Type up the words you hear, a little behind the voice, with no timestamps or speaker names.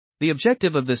The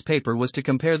objective of this paper was to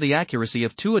compare the accuracy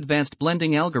of two advanced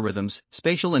blending algorithms,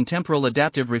 Spatial and Temporal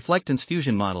Adaptive Reflectance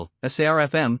Fusion Model,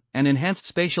 STARFM, and Enhanced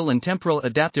Spatial and Temporal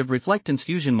Adaptive Reflectance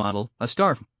Fusion Model,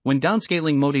 STARFM, when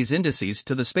downscaling MODIS indices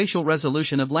to the spatial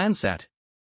resolution of Landsat.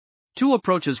 Two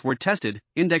approaches were tested,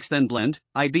 index then blend,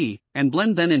 IB, and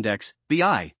blend then index,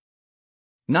 BI.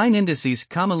 9 indices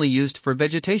commonly used for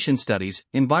vegetation studies,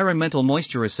 environmental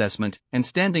moisture assessment, and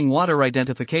standing water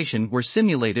identification were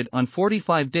simulated on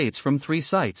 45 dates from 3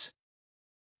 sites.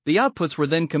 The outputs were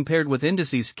then compared with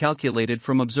indices calculated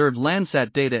from observed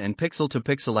Landsat data, and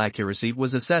pixel-to-pixel accuracy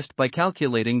was assessed by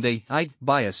calculating the I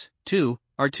bias, 2,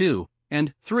 R2,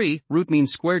 and 3 root mean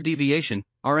square deviation,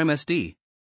 RMSD.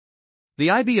 The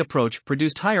IB approach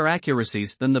produced higher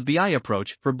accuracies than the BI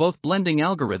approach for both blending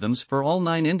algorithms for all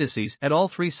 9 indices at all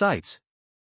 3 sites.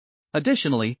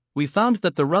 Additionally, we found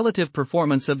that the relative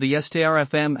performance of the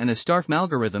STARFM and STARFM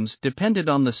algorithms depended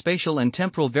on the spatial and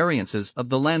temporal variances of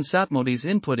the Landsat MODIS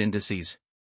input indices.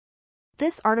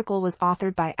 This article was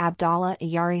authored by Abdollah,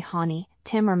 Jarihani,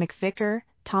 Tim McVicar,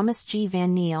 Thomas G.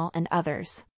 Van Niel, and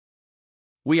others.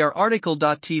 We are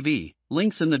RTCLTV,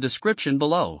 links in the description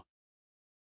below.